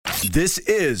This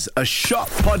is a Shock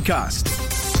Podcast.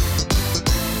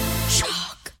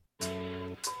 Shock.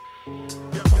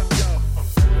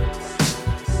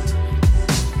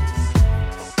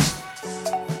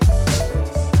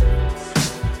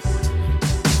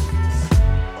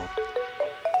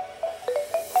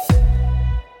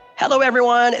 Hello,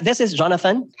 everyone. This is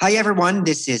Jonathan. Hi, everyone.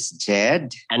 This is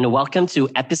Jed. And welcome to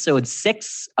episode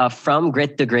 6 of From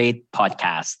Grit to Great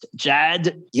podcast.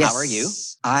 Jed, Yes, how are you?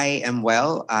 I am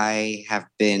well. I have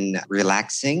been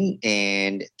relaxing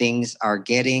and things are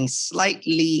getting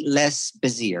slightly less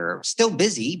busier. Still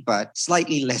busy, but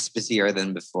slightly less busier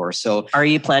than before. So, Are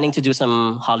you planning to do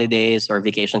some holidays or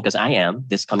vacation? Because I am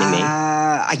this coming May.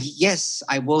 yes,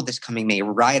 I will this coming May,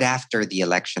 right after the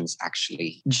elections,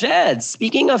 actually. Jed,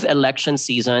 speaking of election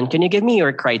season, can you give me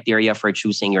your criteria for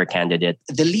choosing your candidate?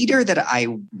 The leader that I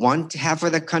want to have for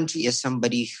the country is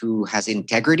somebody who has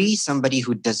integrity, somebody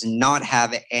who does not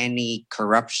have any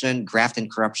corruption, graft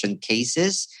and corruption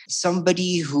cases,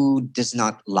 somebody who does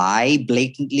not lie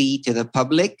blatantly to the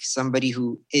public, somebody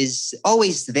who is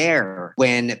always there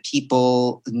when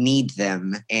people need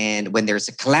them. And when there's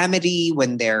a calamity,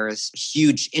 when there's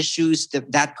huge issues,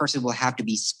 that person will have to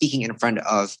be speaking in front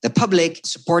of the public,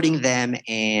 supporting them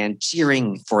and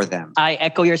cheering for them. I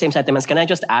echo your same sentiments. Can I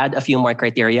just add a few more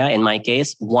criteria in my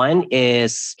case? One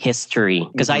is history,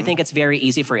 because I think it's very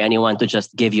easy for anyone to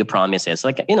just give you promises.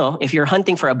 Like, if you're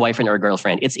hunting for a boyfriend or a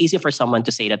girlfriend, it's easy for someone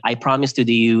to say that I promise to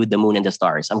do you the moon and the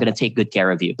stars. I'm going to take good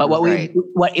care of you. But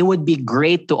what it would be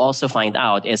great to also find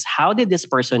out is how did this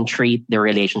person treat their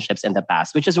relationships in the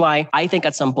past? Which is why I think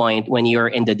at some point when you're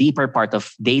in the deeper part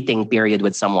of dating period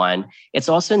with someone, it's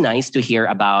also nice to hear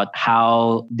about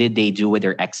how did they do with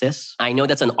their exes. I know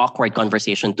that's an awkward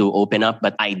conversation to open up,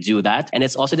 but I do that. And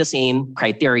it's also the same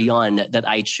criterion that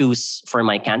I choose for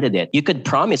my candidate. You could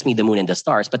promise me the moon and the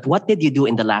stars, but what did you do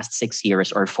in the last 6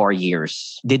 years or 4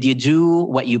 years? Did you do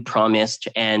what you promised?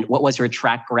 And what was your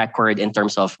track record in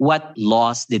terms of what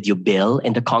laws did you bill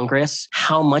in the Congress?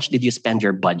 How much did you spend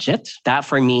your budget? That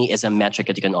for me is a metric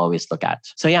that you can always look at.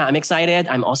 So yeah, I'm excited.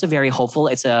 I'm also very hopeful.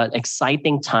 It's an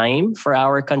exciting time for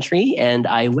our country and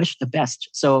I wish the best.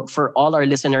 So for all our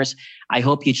listeners, I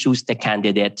hope you choose the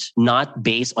candidate not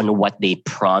based on what they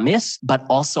promise, but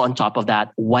also on top of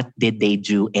that, what did they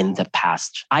do in the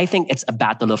past? I think it's a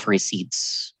battle of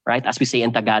receipts, right? As we say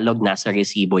in Tagalog, nasa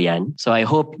resibo yan. So I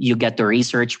hope you get to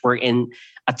research. We're in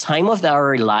a time of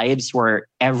our lives where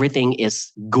everything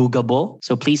is Googleable.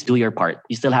 So please do your part.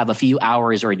 You still have a few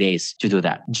hours or days to do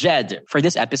that. Jed, for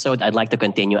this episode, I'd like to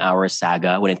continue our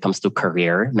saga when it comes to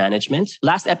career management.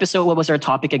 Last episode, what was our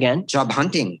topic again? Job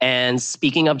hunting. And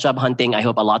speaking of job hunting, I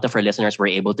hope a lot of our listeners were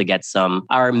able to get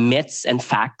our myths and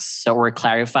facts that were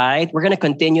clarified. We're going to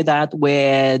continue that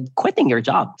with quitting your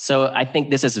job. So I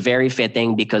think this is very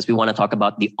fitting because we want to talk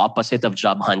about the opposite of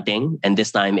job hunting. And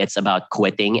this time it's about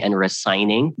quitting and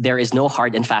resigning. There is no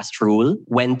hard and fast rule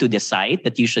when to decide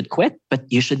that you should quit, but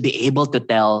you should be able to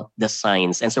tell the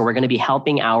signs. And so we're going to be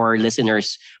helping our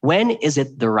listeners. When is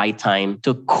it the right time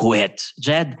to quit?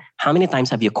 Jed, how many times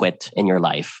have you quit in your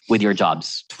life with your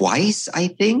jobs? Twice, I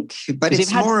think. But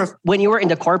it's more of... When you were in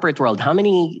the corporate world, how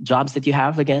many jobs did you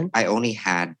have again? I only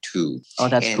had 2. Oh,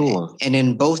 that's cool. And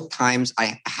in both times,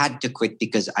 I had to quit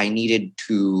because I needed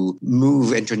to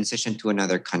move and transition to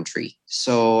another country.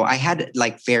 So I had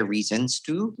fair reasons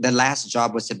to. The last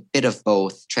job was a bit of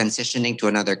both, transitioning to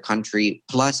another country,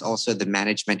 plus also the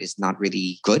management is not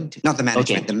really good. Not the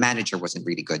management, The manager wasn't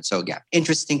really good. So yeah,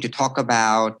 interesting to talk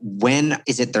about when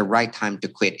is it the right time to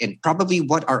quit and probably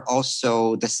what are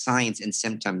also the signs and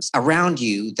symptoms around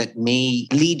you that may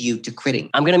lead you to quitting.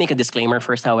 I'm going to make a disclaimer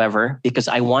first, however, because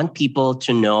I want people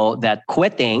to know that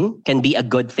quitting can be a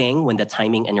good thing when the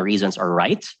timing and reasons are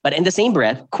right. But in the same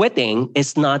breath, quitting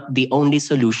is not the only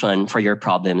solution for your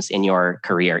problems in your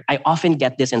career. I often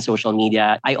get this in social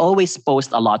media. I always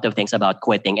post a lot of things about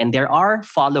quitting. And there are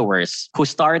followers who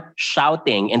start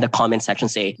shouting in the comment section,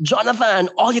 say, Jonathan,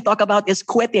 all you talk about is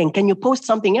quitting. Can you post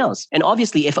something else? And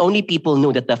obviously, if only people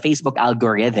knew that the Facebook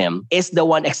algorithm is the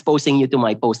one exposing you to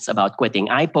my posts about quitting,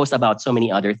 I post about so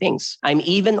many other things. I'm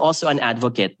even also an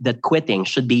advocate that quitting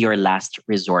should be your last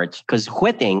resort because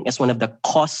quitting is one of the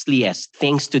costliest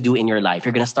things to do in your life.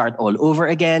 You're going to start all over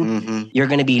again. You're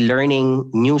going to be learning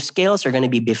new skills. You're going to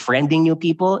be befriending new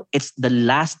people. It's the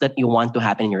last that you want to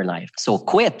happen in your life. So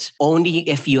quit only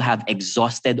if you have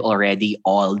exhausted already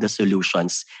all the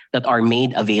solutions. that are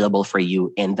made available for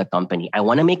you in the company. I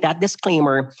want to make that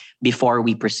disclaimer before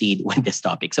we proceed with this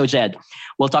topic. So Jed,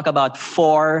 we'll talk about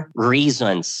 4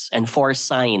 reasons and 4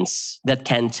 signs that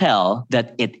can tell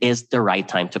that it is the right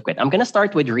time to quit. I'm going to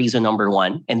start with reason number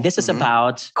 1. And this is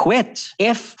about quit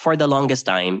if for the longest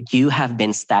time you have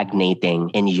been stagnating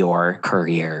in your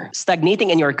career. Stagnating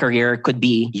in your career could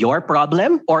be your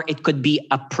problem or it could be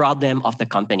a problem of the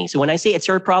company. So when I say it's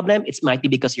your problem, it might be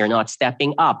because you're not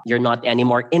stepping up. You're not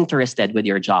anymore interested with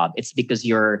your job. It's because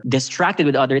you're distracted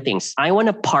with other things. I want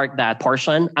to park that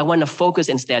portion. I want to focus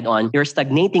instead on you're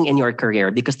stagnating in your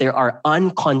career because there are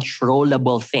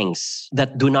uncontrollable things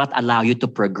that do not allow you to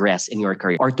progress in your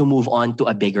career or to move on to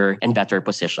a bigger and better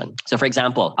position. So for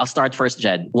example, I'll start first,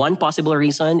 Jed. One possible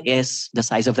reason is the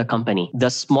size of the company. The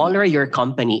smaller your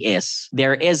company is,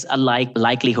 there is a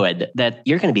likelihood that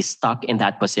you're going to be stuck in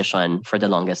that position for the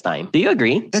longest time. Do you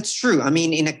agree? That's true. I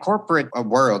mean, in a corporate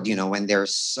world, when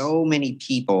there's so many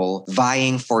people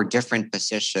vying for different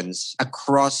positions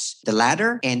across the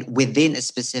ladder and within a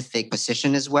specific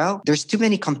position as well, there's too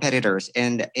many competitors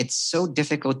and it's so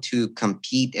difficult to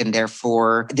compete. And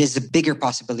therefore, there's a bigger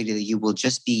possibility that you will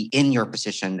just be in your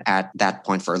position at that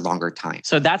point for a longer time.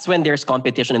 So that's when there's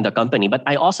competition in the company. But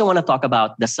I also want to talk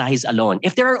about the size alone.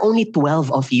 If there are only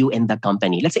 12 of you in the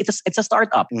company, let's say it's a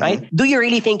startup, right? Do you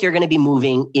really think you're going to be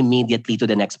moving immediately to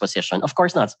the next position? Of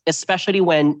course not. Especially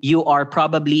when you are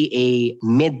probably a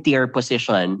mid-tier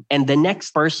position and the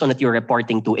next person that you're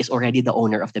reporting to is already the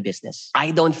owner of the business.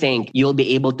 I don't think you'll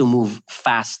be able to move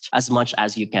fast as much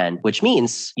as you can, which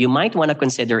means you might want to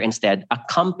consider instead a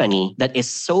company that is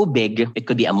so big. It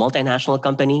could be a multinational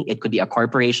company. It could be a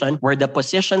corporation where the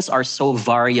positions are so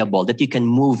variable that you can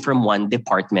move from one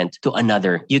department to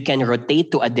another. You can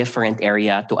rotate to a different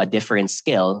area, to a different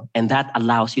skill, and that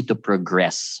allows you to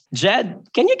progress. Jed,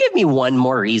 can you give me one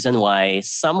more reason why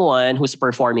someone who's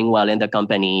performing well in the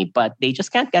company, but they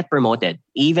just can't get promoted,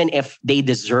 even if they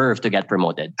deserve to get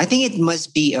promoted? I think it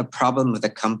must be a problem with the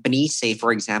company. Say,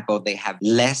 for example, they have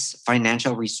less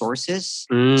financial resources.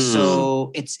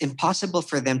 So it's impossible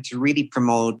for them to really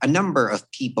promote a number of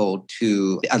people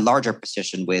to a larger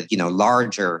position with,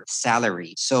 larger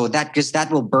salary. So because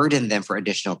that will burden them for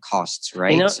additional costs,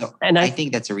 right? I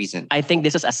think that's a reason. I think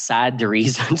this is a sad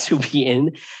reason to be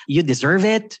in. You deserve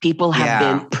it. People have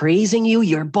been praising you.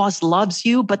 Your boss loves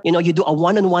you. But, you do a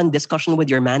one-on-one discussion with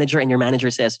your manager and your manager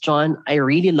says, Jon, I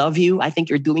really love you. I think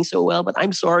you're doing so well, but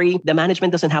I'm sorry. The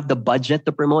management doesn't have the budget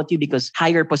to promote you because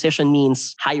higher position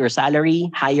means higher salary,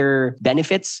 higher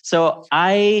benefits. So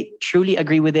I truly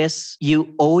agree with this.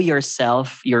 You owe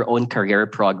yourself your own career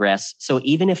progress. So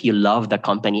even if you love the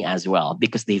company as well,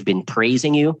 because they've been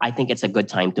praising you, I think it's a good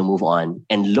time to move on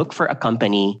and look for a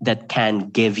company that can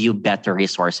give you better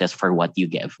resources for what you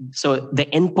give. So the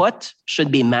input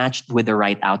should be matched with the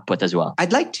right output as well.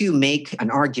 I'd like to make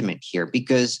an argument here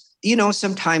because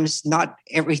sometimes not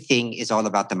everything is all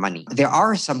about the money. There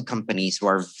are some companies who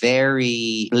are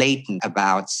very blatant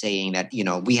about saying that,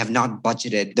 we have not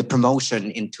budgeted the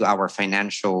promotion into our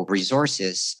financial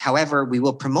resources. However, we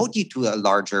will promote you to a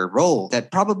larger role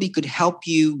that probably could help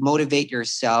you motivate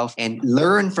yourself and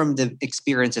learn from the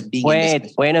experience of being in this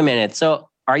business. Wait a minute. So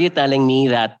are you telling me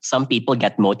that some people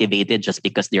get motivated just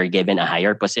because they're given a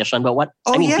higher position? But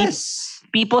Yes.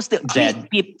 People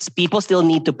still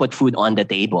need to put food on the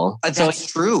table.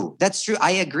 That's true.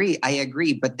 I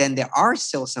agree. But then there are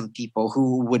still some people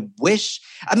who would wish.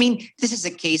 This is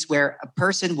a case where a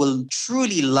person will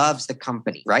truly loves the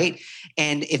company, right?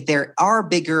 And if there are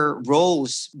bigger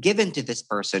roles given to this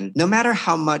person, no matter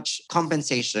how much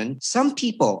compensation, some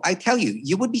people, I tell you,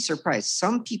 you would be surprised.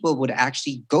 Some people would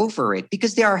actually go for it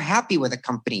because they are happy with the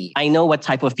company. I know what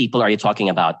type of people are you talking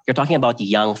about. You're talking about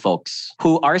young folks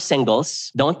who are singles,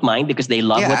 don't mind because they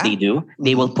love what they do.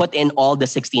 They will put in all the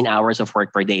 16 hours of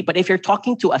work per day. But if you're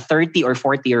talking to a 30 or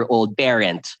 40-year-old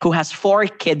parent who has 4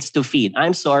 kids to feed,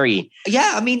 I'm sorry.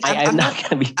 Yeah,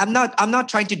 I'm not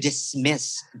trying to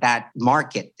dismiss that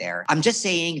market there. I'm just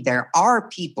saying there are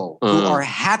people who are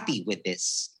happy with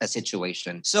this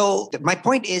situation. So my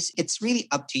point is, it's really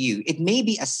up to you. It may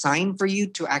be a sign for you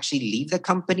to actually leave the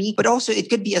company, but also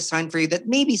it could be a sign for you that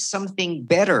maybe something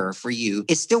better for you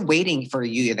is still waiting for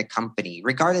you in the company,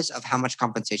 regardless of how much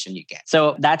compensation you get.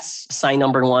 So that's sign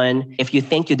number 1. If you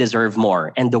think you deserve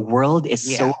more, and the world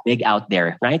is so big out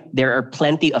there, right? There are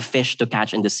plenty of fish to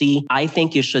catch in the sea. I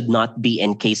think you should not be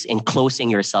enclosing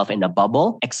yourself in a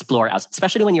bubble. Explore us,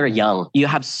 especially when you're young. You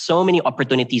have so many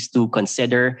opportunities to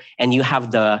consider, and you have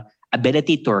the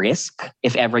ability to risk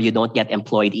if ever you don't get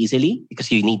employed easily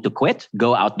because you need to quit,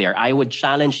 go out there. I would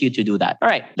challenge you to do that. All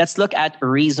right, let's look at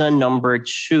reason number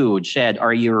 2. Jed,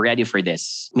 are you ready for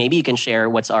this? Maybe you can share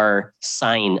what's our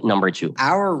sign number 2.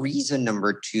 Our reason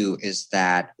number 2 is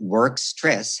that work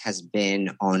stress has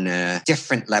been on a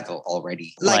different level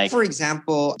already. Like for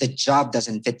example, the job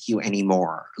doesn't fit you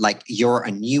anymore. Like you're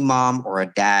a new mom or a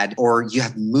dad, or you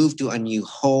have moved to a new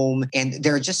home, and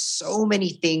there are just so many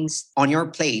things on your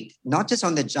plate, not just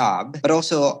on the job, but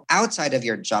also outside of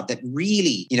your job that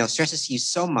really, stresses you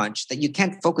so much that you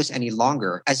can't focus any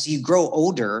longer. As you grow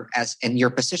older, and your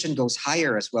position goes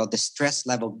higher as well, the stress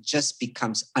level just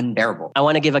becomes unbearable. I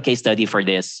want to give a case study for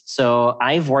this. So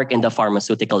I've worked in the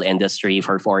pharmaceutical industry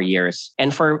for 4 years.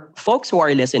 And for folks who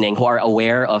are listening, who are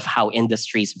aware of how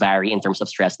industries vary in terms of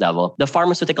stress level, the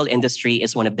pharmaceutical industry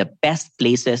is one of the best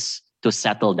places to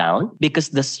settle down because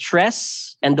the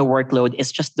stress and the workload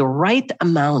is just the right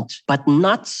amount, but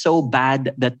not so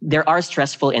bad that there are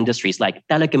stressful industries like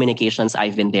telecommunications.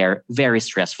 I've been there, very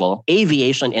stressful.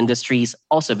 Aviation industries,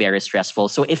 also very stressful.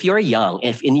 So if you're young,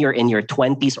 if in your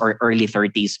 20s or early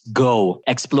 30s, go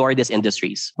explore these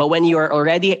industries. But when you're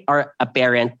already a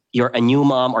parent, you're a new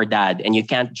mom or dad, and you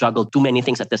can't juggle too many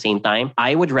things at the same time,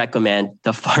 I would recommend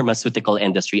the pharmaceutical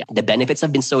industry. The benefits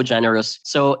have been so generous.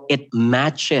 So it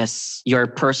matches your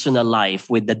personal life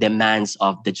with the demands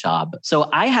of the job. So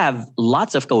I have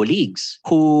lots of colleagues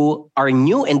who are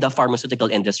new in the pharmaceutical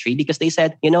industry because they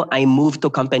said, I moved to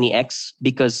company X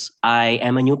because I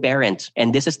am a new parent,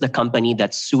 and this is the company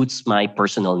that suits my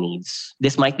personal needs.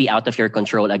 This might be out of your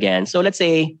control again. So let's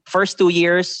say first 2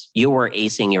 years, you were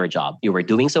acing your job. You were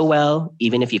doing so well.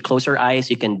 Even if you close your eyes,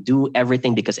 you can do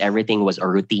everything because everything was a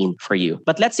routine for you.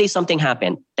 But let's say something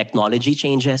happened. Technology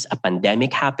changes, a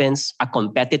pandemic happens, a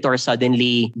competitor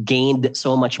suddenly gained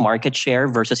so much market share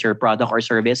versus your product or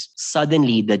service.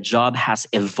 Suddenly, the job has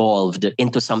evolved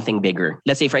into something bigger.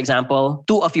 Let's say, for example,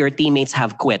 2 of your teammates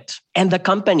have quit and the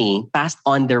company passed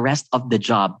on the rest of the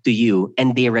job to you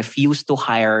and they refuse to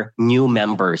hire new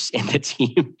members in the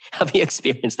team. Have you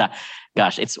experienced that?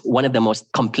 Gosh, it's one of the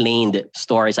most complained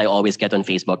stories I always get on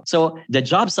Facebook. So the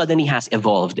job suddenly has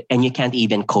evolved and you can't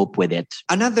even cope with it.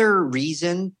 Another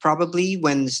reason probably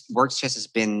when work stress has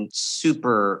been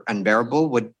super unbearable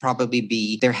would probably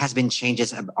be there has been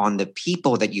changes on the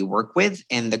people that you work with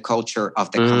and the culture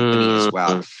of the company as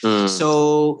well.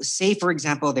 So say, for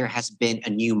example, there has been a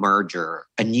new merger,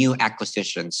 a new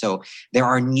acquisition. So there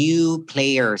are new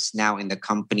players now in the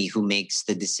company who makes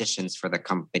the decisions for the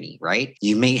company, right?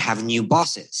 You may have new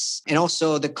bosses. And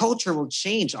also the culture will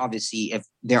change, obviously, if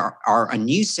there are a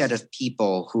new set of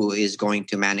people who is going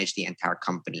to manage the entire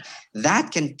company.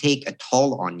 That can take a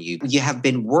toll on you. You have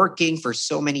been working for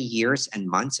so many years and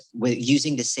months with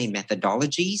using the same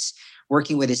methodologies,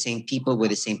 working with the same people,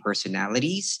 with the same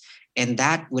personalities. And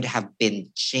that would have been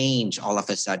changed all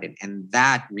of a sudden. And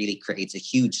that really creates a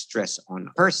huge stress on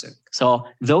a person. So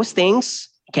those things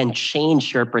can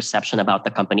change your perception about the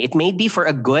company. It may be for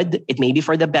a good, it may be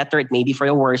for the better, it may be for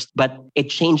the worst, but it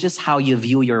changes how you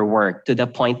view your work to the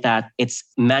point that it's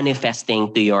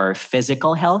manifesting to your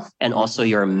physical health and also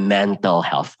your mental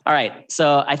health. All right.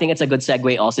 So I think it's a good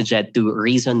segue also, Jed, to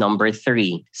reason number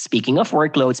 3. Speaking of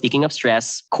workload, speaking of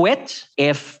stress, quit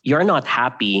if you're not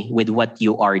happy with what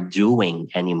you are doing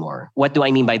anymore. What do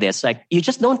I mean by this? Like you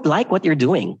just don't like what you're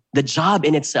doing, the job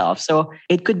in itself. So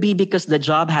it could be because the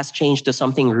job has changed to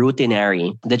something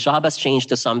routinary. The job has changed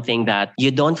to something that you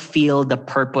don't feel the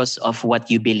purpose of what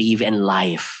you believe in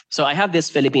life. So I have this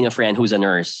Filipino friend who's a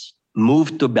nurse,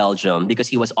 moved to Belgium because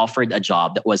he was offered a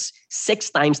job that was 6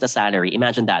 times the salary.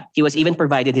 Imagine that. He was even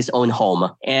provided his own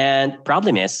home. And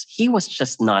problem is, he was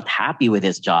just not happy with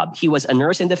his job. He was a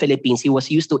nurse in the Philippines. He was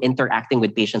used to interacting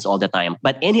with patients all the time.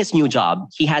 But in his new job,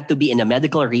 he had to be in a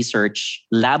medical research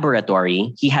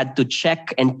laboratory. He had to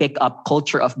check and pick up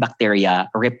culture of bacteria,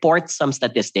 report some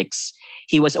statistics.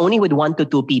 He was only with 1 to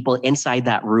 2 people inside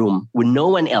that room with no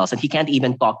one else, and he can't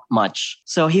even talk much.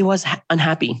 So he was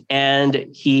unhappy and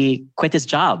he quit his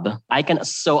job. I can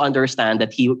so understand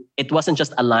that it wasn't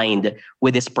just aligned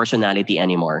with his personality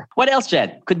anymore. What else,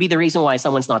 Jed, could be the reason why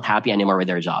someone's not happy anymore with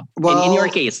their job? Well, in your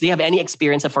case, do you have any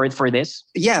experience for this?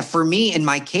 Yeah, for me, in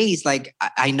my case, like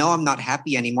I know I'm not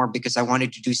happy anymore because I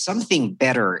wanted to do something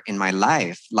better in my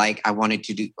life. Like I wanted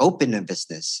to open a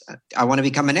business. I want to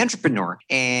become an entrepreneur.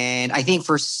 And I think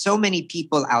for so many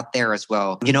people out there as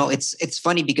well, it's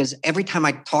funny because every time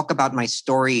I talk about my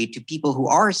story to people who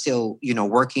are still,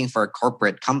 working for a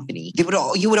corporate company,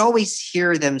 you would always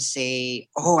hear them say,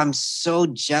 "Oh, I'm so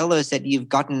jealous that you've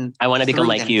gotten." I want to become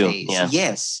like you. Yeah.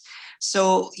 Yes.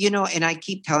 So, and I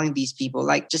keep telling these people,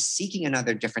 like, just seeking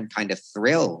another different kind of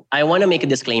thrill. I want to make a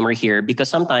disclaimer here because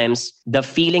sometimes the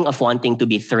feeling of wanting to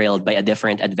be thrilled by a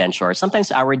different adventure,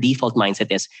 sometimes our default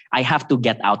mindset is, I have to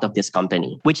get out of this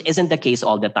company, which isn't the case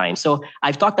all the time. So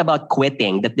I've talked about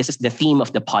quitting, that this is the theme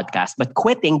of the podcast, but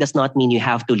quitting does not mean you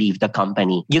have to leave the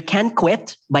company. You can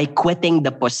quit by quitting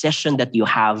the position that you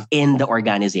have in the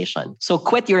organization. So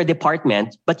quit your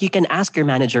department, but you can ask your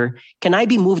manager, can I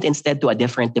be moved instead to a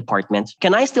different department?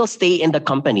 Can I still stay in the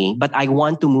company, but I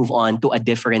want to move on to a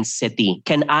different city?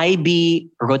 Can I be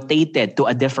rotated to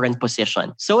a different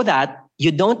position so that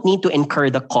you don't need to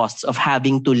incur the costs of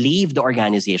having to leave the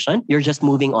organization. You're just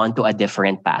moving on to a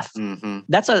different path. Mm-hmm.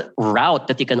 That's a route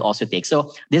that you can also take.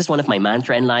 So this is one of my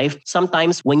mantra in life.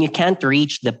 Sometimes when you can't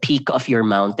reach the peak of your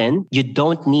mountain, you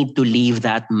don't need to leave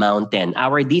that mountain.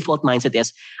 Our default mindset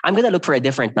is, I'm going to look for a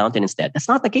different mountain instead. That's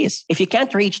not the case. If you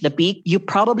can't reach the peak, you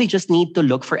probably just need to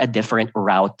look for a different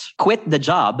route. Quit the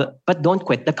job, but don't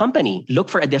quit the company. Look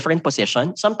for a different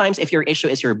position. Sometimes if your issue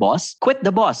is your boss, quit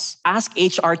the boss. Ask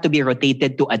HR to be rotated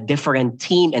to a different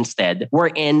team instead,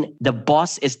 wherein the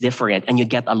boss is different and you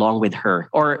get along with her.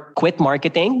 Or quit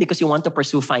marketing because you want to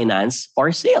pursue finance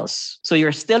or sales. So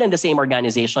you're still in the same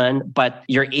organization, but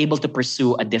you're able to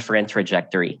pursue a different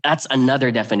trajectory. That's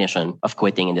another definition of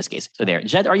quitting in this case. So there.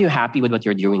 Jed, are you happy with what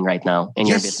you're doing right now in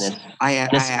your business? I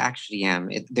actually am.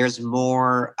 There's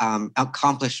more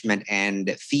accomplishment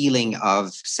and feeling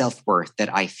of self-worth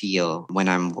that I feel when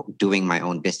I'm doing my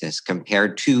own business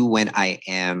compared to when I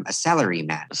am a salary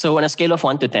man. So on a scale of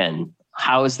 1 to 10,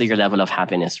 how is your level of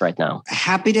happiness right now?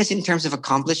 Happiness in terms of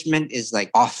accomplishment is like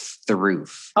off the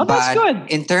roof. Oh, that's good.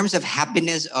 In terms of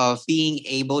happiness of being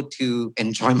able to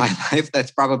enjoy my life, that's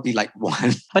probably like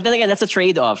 1. But then again, that's a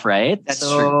trade-off, right? That's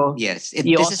true. Yes.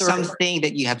 This is something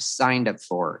that you have signed up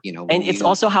for, And it's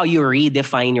also how you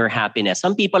redefine your happiness.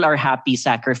 Some people are happy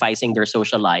sacrificing their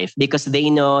social life because they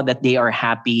know that they are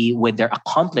happy with their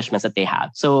accomplishments that they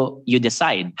have. So you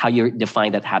decide how you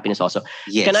define that happiness also.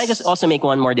 Yes. Can I just also make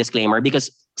one more disclaimer?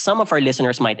 Because some of our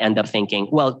listeners might end up thinking,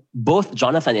 well, both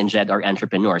Jonathan and Jed are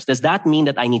entrepreneurs. Does that mean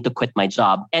that I need to quit my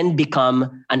job and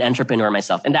become an entrepreneur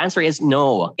myself? And the answer is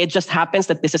no. It just happens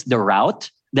that this is the route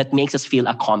that makes us feel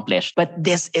accomplished. But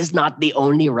this is not the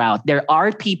only route. There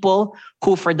are people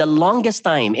who for the longest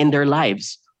time in their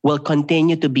lives will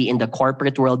continue to be in the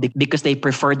corporate world because they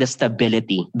prefer the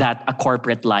stability that a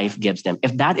corporate life gives them.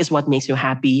 If that is what makes you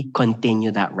happy, continue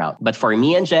that route. But for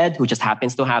me and Jed, who just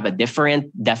happens to have a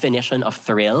different definition of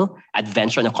thrill,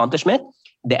 adventure, and accomplishment,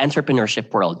 the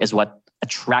entrepreneurship world is what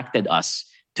attracted us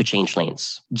to change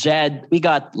lanes. Jed, we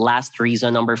got last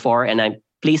reason, number 4, and I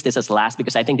place this as last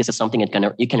because I think this is something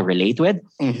that you can relate with.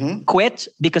 Mm-hmm. Quit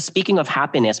because speaking of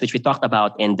happiness, which we talked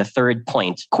about in the third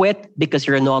point, quit because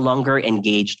you're no longer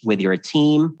engaged with your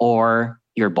team or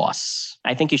your boss.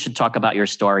 I think you should talk about your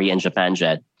story in Japan,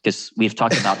 Jed, because we've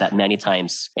talked about that many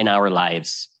times in our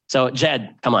lives. So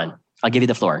Jed, come on. I'll give you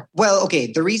the floor. Well,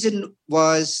 okay. The reason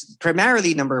was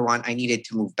primarily, number 1, I needed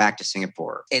to move back to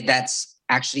Singapore. That's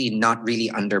actually not really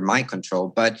under my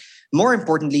control. But more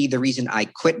importantly, the reason I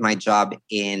quit my job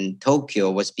in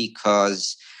Tokyo was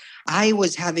because I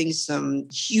was having some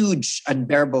huge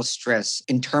unbearable stress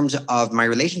in terms of my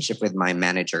relationship with my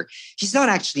manager. He's not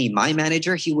actually my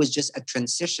manager. He was just a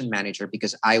transition manager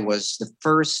because I was the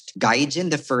first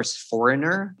gaijin, the first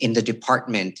foreigner in the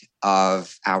department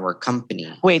of our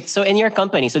company. Wait, so in your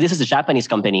company, so this is a Japanese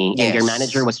company Yes. and your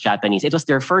manager was Japanese. It was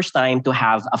their first time to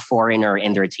have a foreigner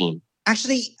in their team.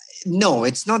 Actually, no,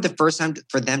 it's not the first time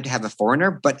for them to have a foreigner,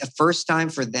 but a first time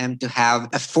for them to have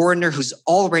a foreigner who's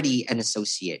already an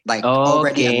associate, like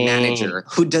already a manager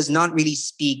who does not really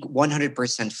speak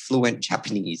 100% fluent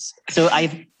Japanese. So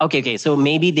okay. So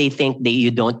maybe they think that you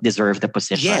don't deserve the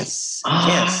position. Yes.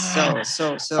 Yes.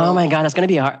 So. Oh my God, that's going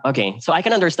to be hard. Okay. So I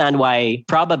can understand why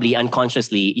probably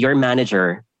unconsciously your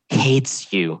manager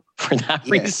hates you for that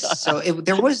reason. Yes. So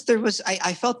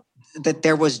I felt that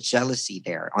there was jealousy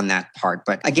there on that part.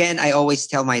 But again, I always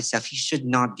tell myself he should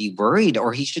not be worried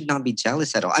or he should not be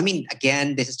jealous at all. I mean,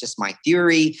 again, this is just my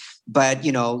theory, but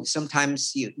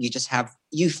sometimes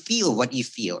you feel what you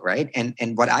feel, right?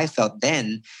 And what I felt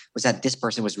then was that this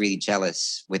person was really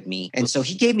jealous with me. And so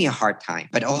he gave me a hard time.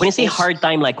 But when you say hard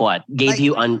time, like what? Gave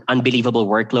you an unbelievable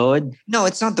workload? No,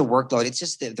 it's not the workload. It's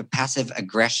just the passive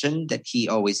aggression that he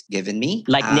always given me.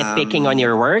 Like nitpicking on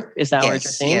your work? Is that what you're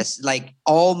saying? Yes. Like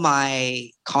all my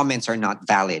comments are not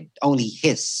valid. Only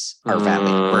his are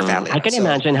valid. Were valid. I can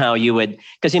imagine how you would,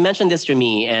 because you mentioned this to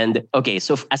me. And okay,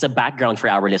 so as a background for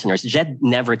our listeners, Jed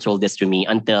never told this to me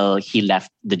until he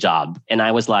left the job. And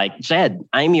I was like, Jed,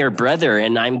 I'm your brother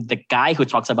and I'm the guy who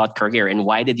talks about career. And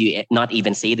why did you not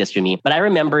even say this to me? But I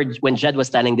remembered when Jed was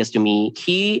telling this to me,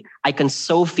 I can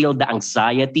so feel the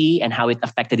anxiety and how it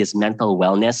affected his mental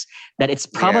wellness that it's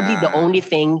probably the only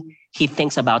thing he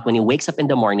thinks about when he wakes up in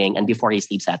the morning and before he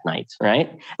sleeps at night,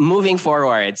 right? Moving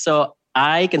forward. So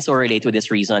I can so relate to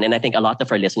this reason. And I think a lot of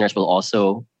our listeners will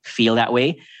also feel that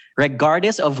way.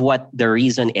 Regardless of what the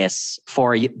reason is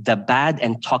for the bad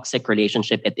and toxic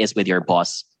relationship it is with your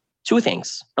boss, two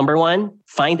things. Number one,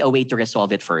 find a way to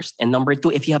resolve it first. And number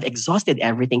two, if you have exhausted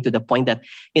everything to the point that,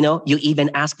 you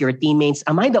even ask your teammates,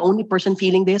 am I the only person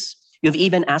feeling this? You've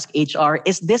even asked HR,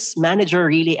 is this manager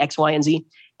really X, Y, and Z?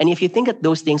 And if you think that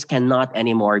those things cannot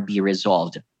anymore be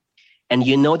resolved, and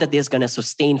you know that this is going to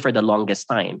sustain for the longest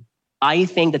time, I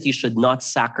think that you should not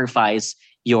sacrifice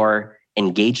your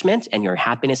engagement and your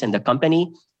happiness in the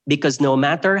company, because no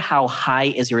matter how high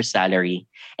is your salary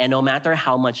and no matter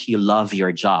how much you love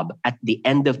your job, at the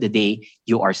end of the day,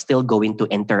 you are still going to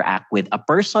interact with a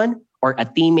person or a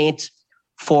teammate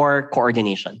for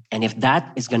coordination. And if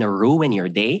that is going to ruin your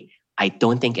day, I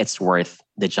don't think it's worth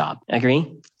the job. Agree?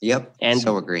 Yep. And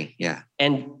so agree. Yeah.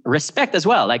 And respect as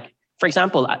well. Like, for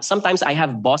example, sometimes I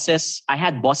had bosses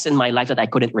in my life that I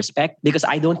couldn't respect because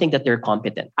I don't think that they're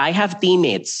competent. I have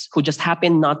teammates who just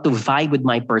happen not to vibe with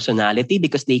my personality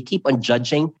because they keep on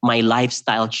judging my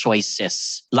lifestyle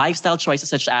choices. Lifestyle choices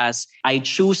such as, I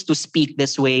choose to speak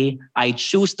this way. I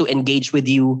choose to engage with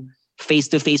you face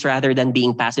to face rather than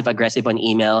being passive aggressive on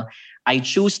email. I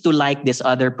choose to like this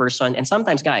other person. And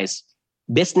sometimes, guys,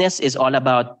 business is all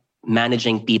about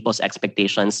managing people's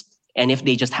expectations. And if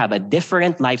they just have a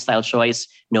different lifestyle choice,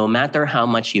 no matter how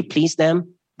much you please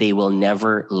them, they will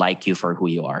never like you for who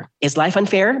you are. Is life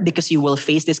unfair because you will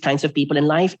face these kinds of people in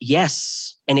life?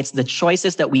 Yes. And it's the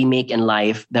choices that we make in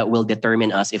life that will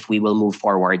determine us if we will move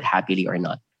forward happily or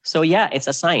not. So yeah, it's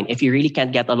a sign. If you really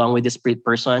can't get along with this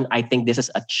person, I think this is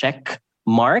a check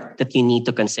mark that you need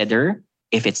to consider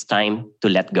if it's time to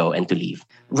let go and to leave.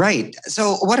 Right.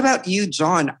 So what about you,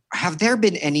 Jon? Have there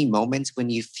been any moments when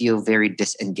you feel very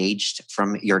disengaged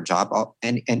from your job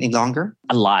any longer?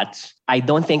 A lot. I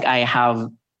don't think I have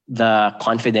the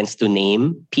confidence to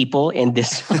name people in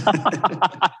this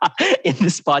in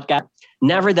this podcast.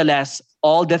 Nevertheless,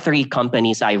 all the three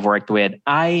companies I've worked with,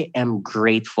 I am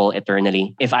grateful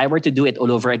eternally. If I were to do it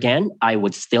all over again, I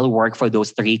would still work for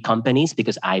those three companies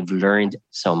because I've learned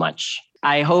so much.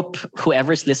 I hope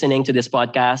whoever's listening to this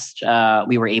podcast,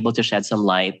 we were able to shed some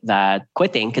light that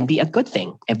quitting can be a good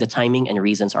thing if the timing and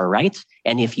reasons are right.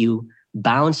 And if you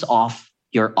bounce off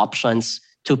your options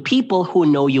to people who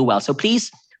know you well. So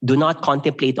please do not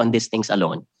contemplate on these things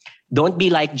alone. Don't be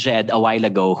like Jed a while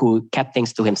ago who kept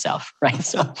things to himself, right?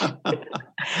 So,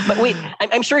 but wait,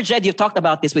 I'm sure, Jed, you've talked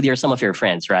about this with some of your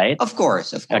friends, right? Of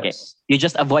course. Okay. You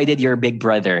just avoided your big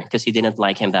brother because you didn't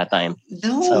like him that time.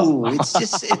 No, it's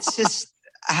just,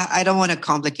 I don't want to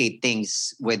complicate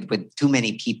things with too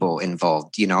many people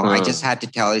involved. I just had to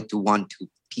tell it to two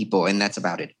people, and that's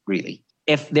about it, really.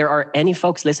 If there are any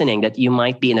folks listening that you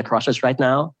might be in a crossroads right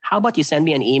now, how about you send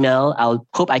me an email? I'll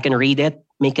hope I can read it,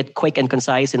 make it quick and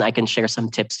concise, and I can share some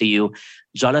tips to you.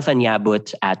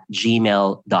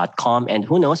 jonathanyabut@gmail.com. And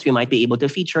who knows, we might be able to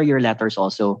feature your letters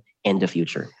also in the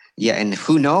future. Yeah, and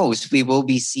who knows, we will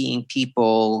be seeing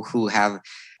people who have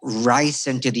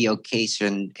risen to the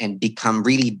occasion and become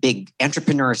really big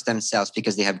entrepreneurs themselves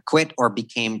because they have quit, or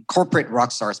became corporate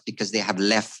rock stars because they have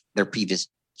left their previous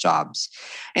jobs.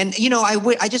 And,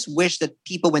 I just wish that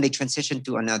people, when they transition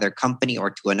to another company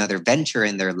or to another venture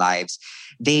in their lives,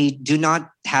 they do not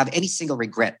have any single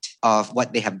regret of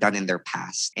what they have done in their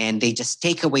past. And they just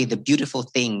take away the beautiful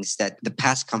things that the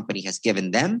past company has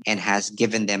given them and has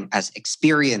given them as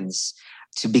experience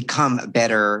to become a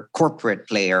better corporate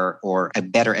player or a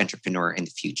better entrepreneur in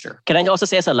the future. Can I also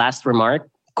say as a last remark,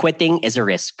 quitting is a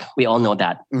risk. We all know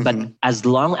that. Mm-hmm. But as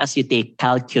long as you take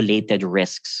calculated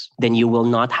risks, then you will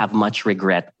not have much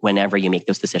regret whenever you make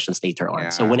those decisions later on. Yeah.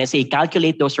 So when I say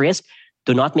calculate those risks,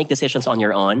 do not make decisions on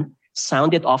your own.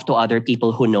 Sound it off to other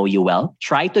people who know you well.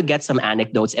 Try to get some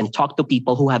anecdotes and talk to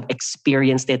people who have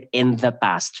experienced it in the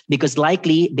past, because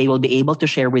likely they will be able to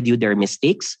share with you their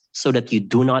mistakes so that you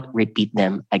do not repeat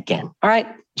them again. All right,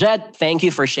 Jed, thank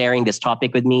you for sharing this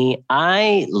topic with me.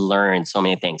 I learned so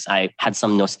many things. I had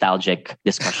some nostalgic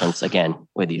discussions again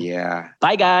with you. Yeah.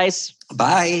 Bye, guys.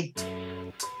 Bye.